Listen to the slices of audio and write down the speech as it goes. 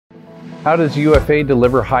How does UFA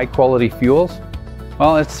deliver high-quality fuels?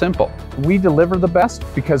 Well, it's simple. We deliver the best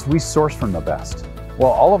because we source from the best.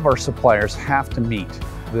 Well, all of our suppliers have to meet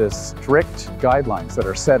the strict guidelines that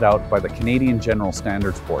are set out by the Canadian General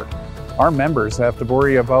Standards Board. Our members have to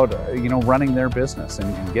worry about running their business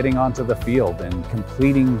and getting onto the field and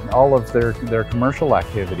completing all of their commercial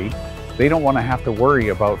activity. They don't want to have to worry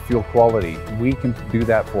about fuel quality. We can do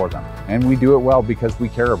that for them, and we do it well because we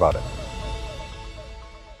care about it.